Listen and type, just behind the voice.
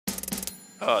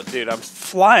Oh, dude, I'm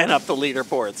flying up the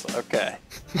leaderboards. Okay.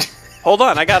 Hold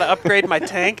on, I gotta upgrade my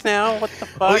tank now? What the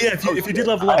fuck? Oh yeah, if you did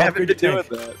level up, upgrade your tank.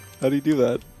 That. How do you do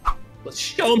that? Let's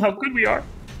show them how good we are.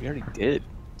 We already did.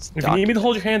 If you need me to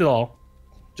hold your hand at all,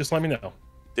 just let me know.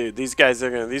 Dude, these guys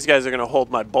are gonna hold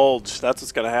my bulge. That's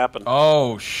what's gonna happen.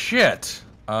 Oh shit.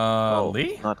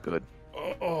 Lee? Not good.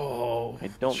 Oh. I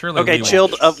don't. Surely Okay, Lee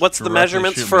chilled. won't What's the directly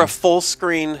measurements shoot for me. a full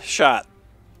screen shot?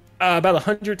 About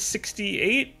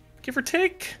 168, give or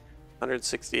take.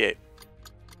 168.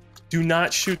 Do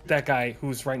not shoot that guy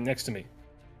who's right next to me.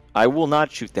 I will not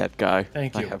shoot that guy.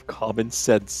 Thank you. I have common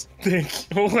sense.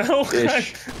 Thank you. Well,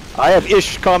 Ish. I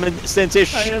have common sense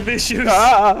ish. I have issues.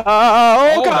 Oh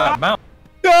that god. mount.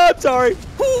 God, sorry.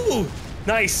 Ooh,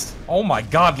 nice. Oh my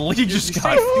god, Lee just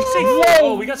got.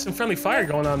 Oh, we got some friendly fire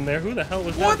going on there. Who the hell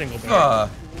was What that dingleberry?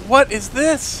 the? What is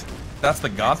this? That's the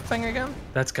God thing again?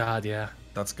 That's God, yeah.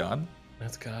 That's God?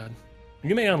 That's God.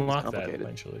 You may unlock that complicated.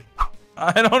 eventually.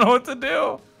 I don't know what to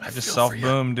do. I just feel for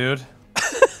self-boom, dude.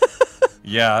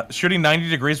 Yeah, shooting 90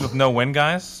 degrees with no wind,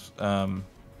 guys. Not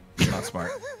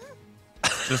smart.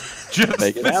 Just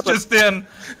Make it it's happen. just in.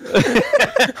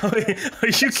 Are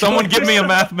you Someone give me a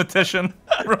mathematician,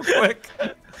 real quick.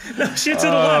 No, shoot to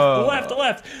the left, the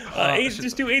left.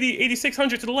 Just do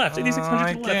 8600 to the left, 8600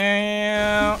 to the left.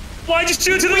 Can't. Why'd you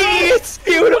shoot to the right? It's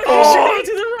beautiful. Why'd you shoot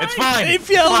to the right? It's fine. Hey, It's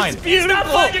Phil, fine. it's beautiful.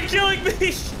 Stop fine, you're killing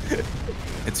me.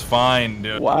 It's fine,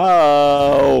 dude.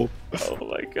 Wow. Oh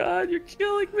my god, you're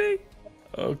killing me.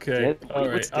 Okay, Dead?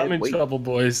 alright, What's I'm dead? in Wait. trouble,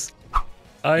 boys.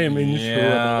 I am in trouble.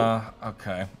 Yeah.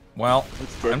 Okay. Well,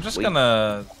 I'm just Wait.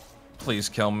 gonna. Please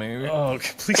kill me. Oh,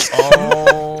 please.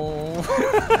 Oh.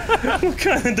 What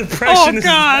kind of depression Oh is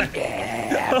god!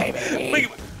 that? Wait,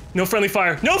 no friendly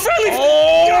fire. No friendly fire!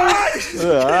 Oh.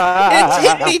 It's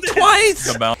hit me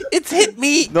twice! The mount. It's hit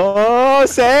me! No,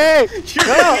 say. You're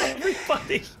No.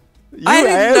 everybody. I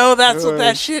didn't have- know that's what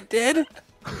that shit did.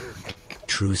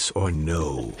 Truce or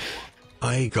no,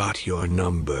 I got your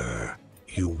number.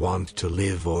 You want to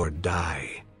live or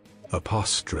die?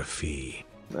 Apostrophe.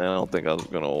 I don't think that's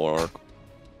gonna work.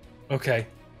 Okay.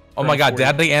 Oh my God,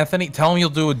 Daddy Anthony, tell him you'll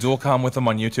do a dual com with him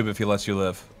on YouTube if he lets you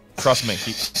live. Trust me,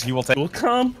 he will take We'll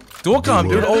come. dual com,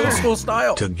 dude, Dual. old school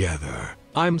style. Together.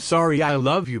 I'm sorry I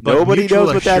love you, but Nobody mutual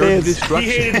knows what that assured is. He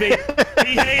destruction. hated me.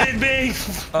 He hated me.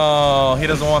 Oh, he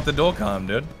doesn't want the dual com,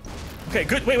 dude. Okay,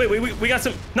 good. Wait, we got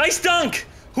some nice dunk.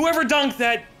 Whoever dunked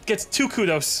that gets 2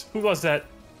 kudos. Who was that?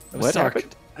 That was What Sark.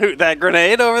 happened? Who, that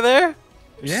grenade over there?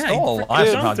 Yeah, Still he alive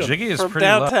freaking somehow. dunked him. Jiggy is From pretty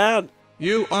low. downtown.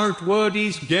 You aren't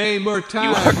Woody's gamer You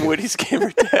time. are Woody's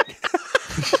gamer tag.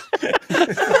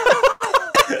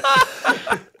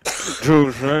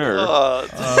 True, sure.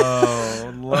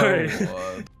 Oh, Alright.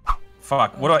 Lord.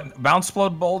 Fuck, what do I... Bounce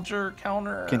explode Bulger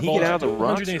counter? Can he get out of the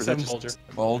rocks? or is that 187 just-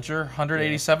 Bulger. Bulger,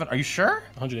 187? Are you sure?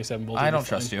 187 Bulger. I don't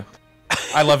trust you.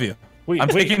 I love you. Wait, I'm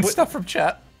wait, taking what- stuff from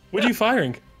chat. What are you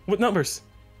firing? What numbers?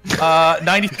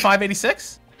 95,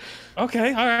 86? Okay,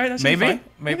 all right. That should Maybe? be fine.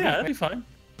 Maybe? Yeah, that'd be fine.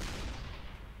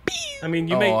 I mean,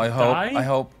 you Oh, may I hope, die. I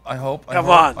hope, I hope, I Come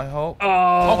hope, on. I hope.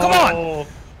 Oh, come on!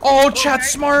 Oh, chat's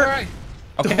smart! Alright.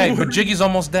 Okay, Don't but worry. Jiggy's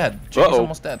almost dead. Jiggy's Uh-oh.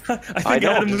 almost dead. I think I,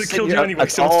 know, had him just to sitting kill you here, anyway,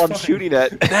 That's so all it's I'm fine. shooting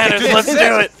at. Nanners, let's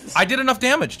do it. I did enough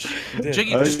damage. did.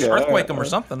 Jiggy, just Okay, earthquake him or alright.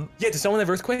 something. Yeah, does someone have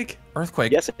earthquake?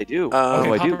 Earthquake. Yes, I do. Okay,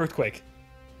 Oh, I pop do. earthquake.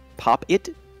 Pop it?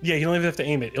 Yeah, you don't even have to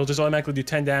aim it. It'll just automatically do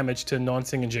 10 damage to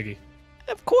non-sing and Jiggy.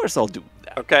 Of course I'll do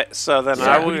that. Okay, so then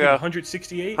I What will do you go think,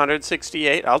 168?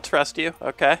 168. I'll trust you.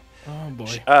 Okay. Oh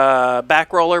boy.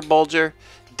 Back roller, Bulger,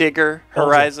 Digger, Bulger.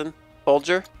 Horizon,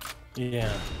 Bulger.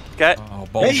 Yeah. Okay. Oh,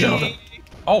 Bulger.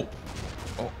 Oh.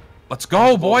 Oh. Let's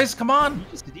go, boys. Come on.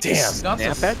 Damn. Got Snap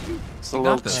this. at you? It's a You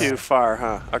little got this. too far,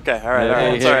 huh? Okay, all right, all Hey,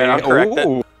 right. It's all right. hey, I'll correct it.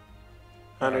 ooh.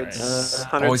 100,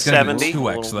 Oh, he's gonna do 170.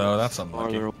 2x though. That's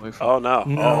unlucky. Farther away from- Oh, no.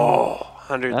 No. Oh,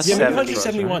 Yeah, maybe 170.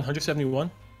 171.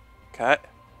 171. Okay.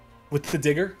 With the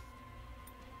Digger.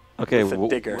 Okay, With a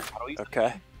digger.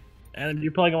 Okay. And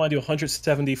you're probably going to want to do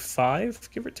 175,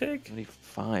 give or take?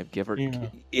 75, give or Yeah.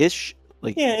 ish.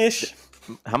 Like, Yeah, ish.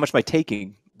 how much am I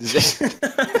taking?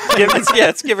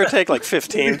 It's give or take like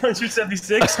 15.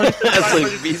 176, That's like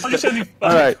me. 175, All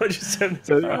right. 175.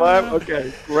 75?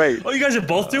 Okay, great. Oh, you guys are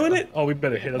both doing it? Oh, we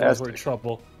better hit otherwise we're in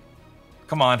trouble.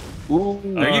 Come on. Ooh,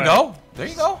 There you go. There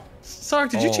you go.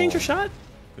 Sark, did you change your shot?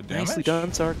 Good nicely damage.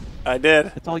 done, Sark. I did.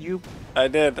 That's all you. I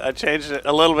did. I changed it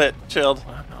a little bit. Chilled.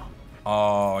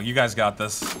 Oh, you guys got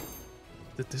this.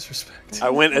 The disrespect. I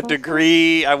went a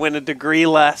degree. I went a degree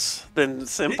less than you?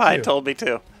 Senpai told me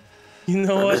to. You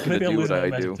know I'm what? just gonna Maybe I'm do losing what my I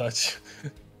magic do. touch.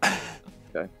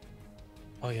 Okay.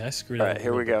 Oh yeah, I screwed All up. right,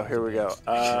 here we go. Here we go.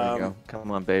 There you go. Come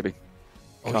on, baby.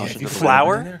 Oh, Caution if you to the put it in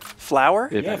Flour? there- Flour?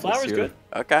 If Yeah, it's flour's here. good.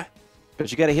 Okay.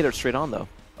 But you gotta hit it straight on though.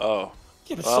 Oh.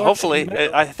 Yeah, but Well, Sark's hopefully, in the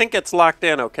middle. I think it's locked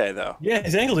in okay, though. Yeah,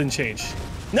 his angle didn't change.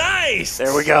 Nice!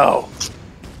 There we go.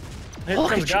 Here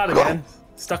Look comes at God you again.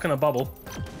 Stuck in a bubble.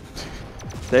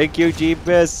 Thank you,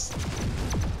 Jeebus.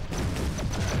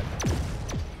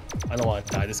 I don't want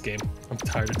to die this game. I'm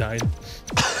tired of dying.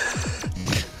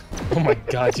 Oh my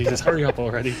god, Jesus, hurry up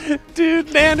already. Dude,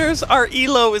 Nanners, our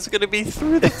elo is going to be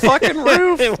through the fucking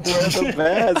roof. We're the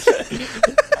best.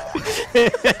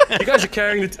 You guys are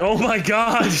carrying the. Oh my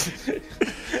god!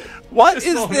 What Just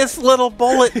is moment. this little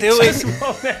bullet doing?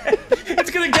 It's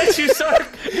gonna get you, Sark!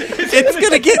 It's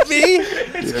going to get me?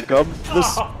 Here comes the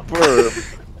sperm.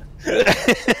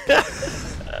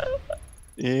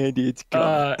 And it's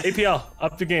gone. APL,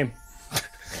 up the game.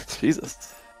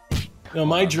 Jesus. No,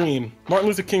 my dream. Martin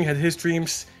Luther King had his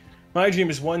dreams. My dream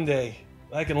is one day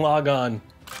I can log on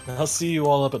and I'll see you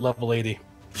all up at level 80.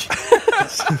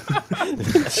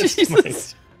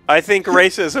 Jesus. I think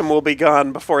racism will be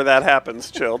gone before that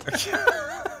happens, Chilled.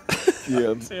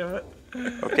 Yeah. Damn it.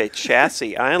 Okay,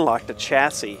 chassis. I unlocked a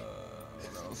chassis.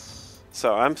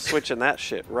 So I'm switching that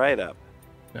shit right up.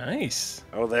 Nice.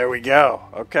 Oh, there we go.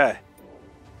 Okay.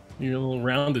 You're a little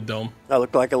rounded dome. I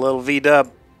look like a little V-dub.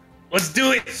 Let's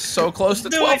do it! So close to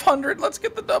Do it. 1200. Let's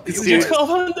get the W. Let's Dude. do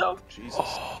 1200.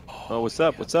 Oh, what's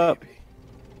up? What's up?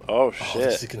 Oh, Oh,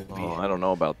 this is shit. gonna be. Oh, I don't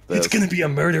know about this. It's gonna be a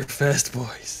murder fest,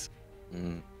 boys.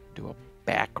 Do a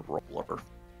back roller.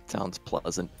 Sounds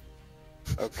pleasant.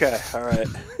 Okay, all right.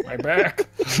 My back.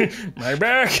 My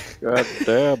back. God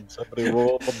damn, somebody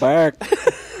roll the back.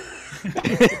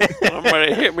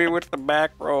 Somebody hit me with the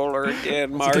back roller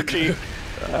again, Margie.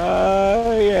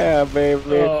 Yeah, baby.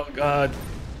 Oh god.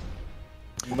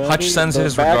 Hutch sends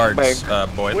his regards,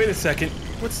 boy. Wait a second.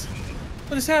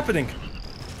 What is happening?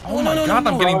 Oh my god,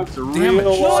 I'm getting It's real damaged.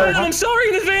 life. No, So I'm sorry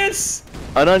in advance.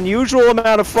 An unusual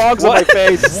amount of frogs on my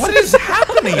face. what is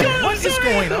happening? What is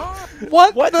going on?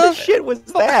 What What the shit was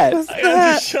that? I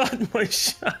undershot my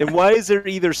shot. And why is there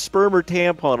either sperm or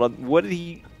tampon on? What did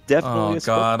he definitely? Oh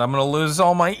god, I'm gonna lose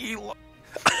all my elo.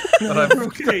 That I've We're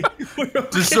okay. We're okay.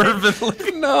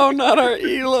 deservedly. No, not our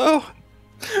elo.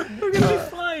 We're gonna be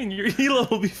fine. Your elo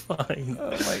will be fine.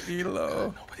 My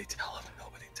elo. Nobody tell him.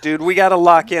 Nobody tell him. Dude, we gotta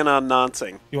lock in on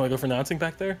noncing. You want to go for nonцing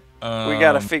back there? We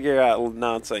gotta figure out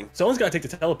noncing. Someone's got to take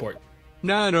the teleport.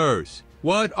 Nanners,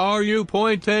 what are you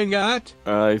pointing at?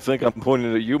 I think I'm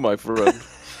pointing at you, my friend.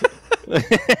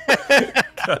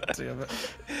 God damn it.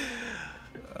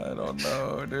 I don't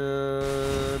know,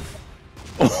 dude.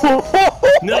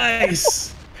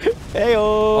 Nice. Hey,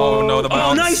 Oh no, the Oh,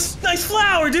 bounce. nice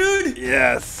flower, dude.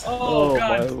 Yes. Oh, my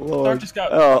god. lord. Sark just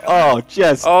got.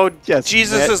 Jess. Oh, Jess.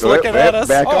 Jesus is looking at us.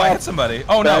 Back Oh, I hit off. somebody.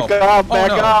 Oh no. Back off. Oh,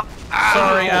 Back no. off.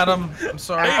 Sorry, Adam. I'm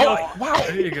sorry. There you go. Oh, wow.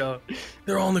 There you go.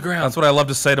 They're all on the ground. That's what I love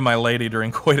to say to my lady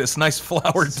during coitus. Nice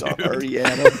flower, dude. Sorry,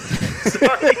 Adam.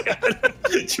 Sorry, Adam.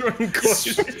 Jordan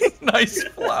Coyne. Nice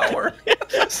flower.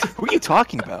 Who are you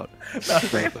talking about?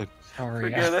 Sorry,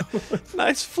 Forget Adam. it.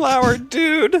 Nice flower,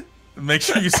 dude. Make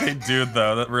sure you say dude,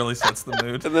 though. That really sets the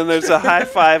mood. And then there's a high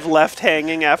five left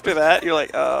hanging after that. You're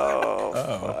like, oh,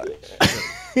 Oh.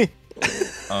 fuck.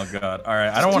 Oh, God. All right.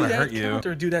 I don't want to Do that hurt you. count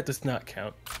or do that does not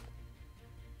count.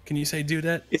 Can you say do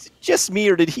that? Is it just me,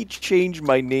 or did he change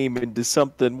my name into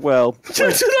something? Well, That's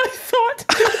what I thought.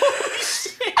 Holy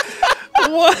shit.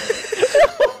 What?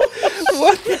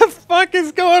 What the fuck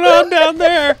is going on down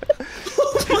there?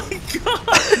 Oh my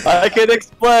god. I can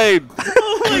explain.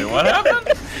 Wait, what happened?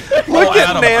 Look Oh, at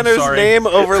Adam, I'm Nanners' sorry. name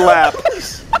overlap.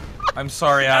 I'm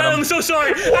sorry, Adam, Adam. I'm so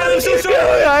sorry. Adam, I'm so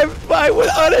sorry. I was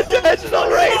unintentional,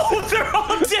 right? Oh, they're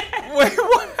all dead. Wait,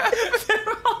 what happened?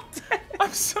 They're all dead.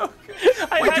 I'm so...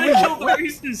 I Wait, had do to we- kill the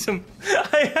racism.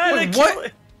 I had Wait, to what? kill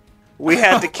it. We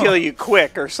had to kill you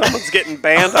quick, or someone's getting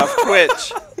banned off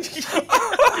Twitch.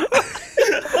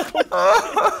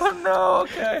 Oh, no.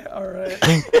 Okay. All right.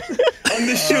 I'm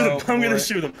gonna shoot him. Oh, I'm gonna boy.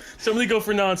 shoot him. Somebody go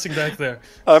for noncing back there.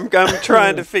 I'm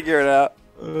trying to figure it out.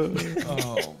 Oh,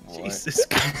 boy. Jesus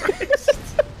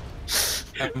Christ.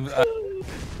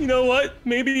 You know what?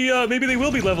 Maybe they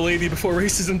will be level 80 before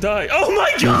racism die. Oh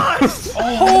my god!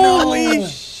 Holy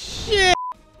shit!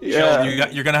 Yeah.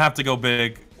 You're gonna have to go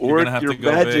big. You're Work gonna have your to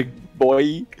go magic, big.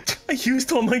 boy. I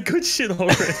used all my good shit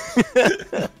already.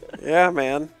 Yeah,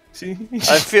 man. See?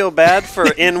 I feel bad for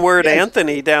Inward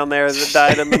Anthony down there that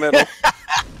died in the middle.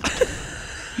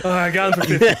 Oh, I got him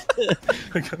for 50.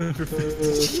 I got him for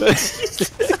 50.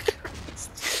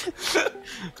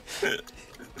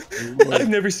 I've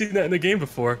never seen that in a game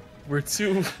before. Where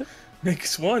two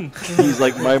makes one. He's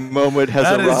like, my moment has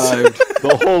That is- arrived.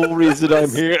 The whole reason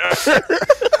I'm here.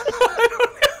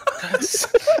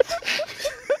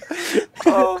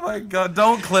 my god!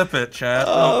 Don't clip it, chat.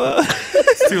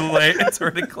 It's too late. It's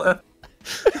already clipped.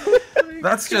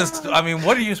 That's just. I mean,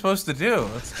 what are you supposed to do?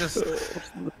 It's just.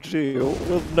 The deal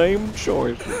with name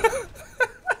choice.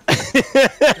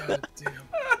 God damn.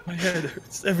 My head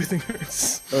hurts. Everything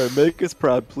hurts. Alright, make us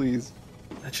proud, please.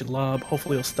 That should lob.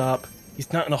 Hopefully he'll stop.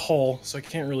 He's not in a hole, so I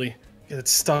can't really get it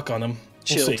stuck on him.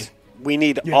 We'll see. We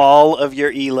need all of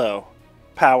your elo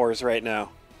powers right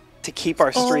now to keep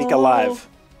our streak alive.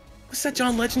 What's that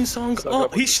John Legend song? Oh,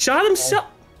 he shot himself.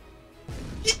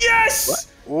 Yes!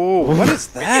 What? Ooh, what is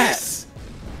that? Yes!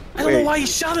 I don't know why he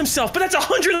shot himself, but that's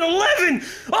 111!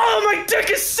 Oh, my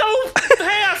dick is so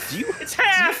half! It's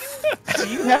half! Do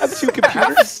you have two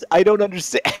computers? I don't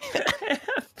understand.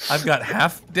 I've got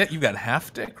half dick. You got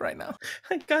half dick right now.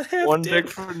 I got half One dick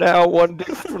for now, one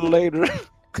dick for later.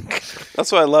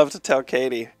 That's what I love to tell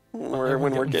Katie when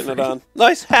we're getting it on.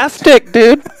 Nice half dick,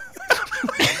 dude.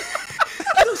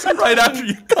 Right after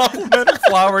you complimented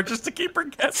Flower just to keep her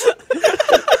guessing.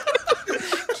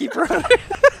 Keep her on.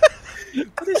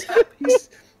 What is happening?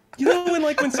 You know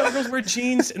when some girls wear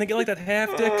jeans and they get like that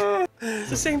half dick? It's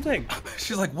the same thing.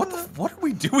 She's like, what are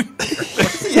we doing here?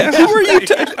 Yeah, who are you?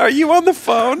 Are you on the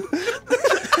phone?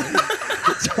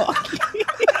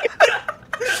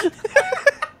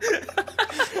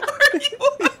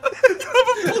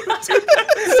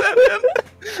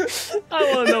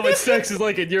 I want to know what sex is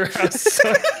like at your house,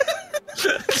 son.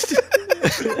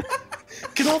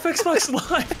 Get off Xbox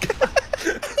Live.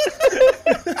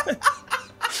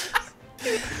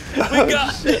 We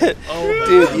got Shit.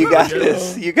 Dude, you got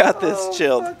this. You got this.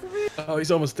 Chilled. Oh,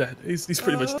 he's almost dead. He's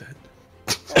pretty much dead.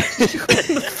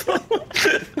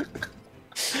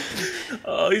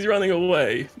 Oh, he's running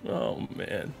away. Oh,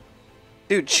 man.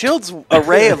 Dude, Chilled's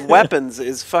array of weapons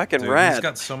is fucking Dude, rad. he's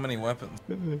got so many weapons.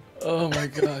 Oh, my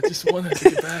God. Just wanted to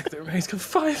get back there, man. He's got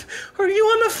 5. Are you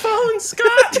on the phone,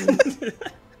 Scott?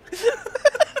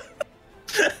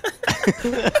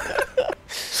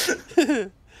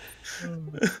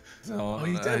 Oh,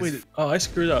 he's dead weight. Oh, I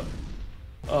screwed up.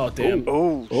 Oh, damn.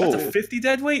 Oh, That's a 50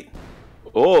 dead weight?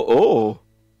 Oh.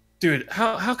 Dude,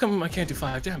 how come I can't do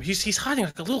 5 damage? He's hiding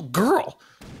like a little girl.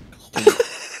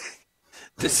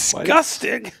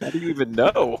 disgusting. How do you even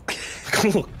know? Like a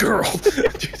little girl.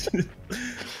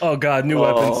 Oh, God, new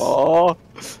weapons. Oh.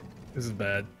 This is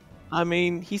bad. I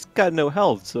mean, he's got no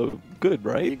health, so good, You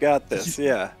right? got this,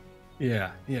 yeah.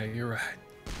 Yeah, you're right.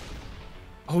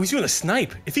 Oh, he's doing a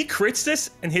snipe. If he crits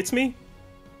this and hits me...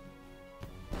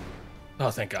 Oh,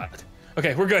 thank God.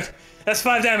 Okay, we're good. That's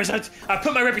 5 damage. I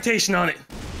put my reputation on it.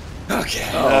 Okay.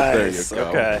 Oh, there you Nice, go.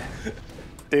 okay.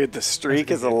 Dude, the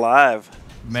streak is alive.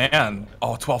 Man.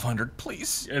 Oh, 1200,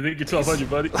 please. I think you're 1200,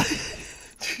 buddy.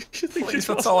 Please,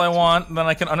 that's all I want. Then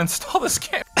I can uninstall this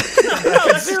game.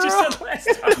 That's what you said last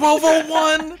time.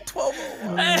 1201.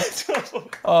 1201.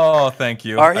 Oh, thank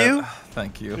you. Are you?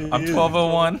 Thank you. I'm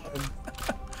 1201.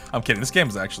 I'm kidding. This game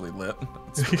is actually lit.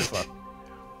 It's really fun.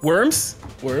 Worms?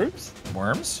 Worms?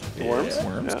 Worms? Worms?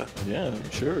 Worms? Yeah. Yeah,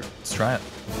 sure. Let's try it.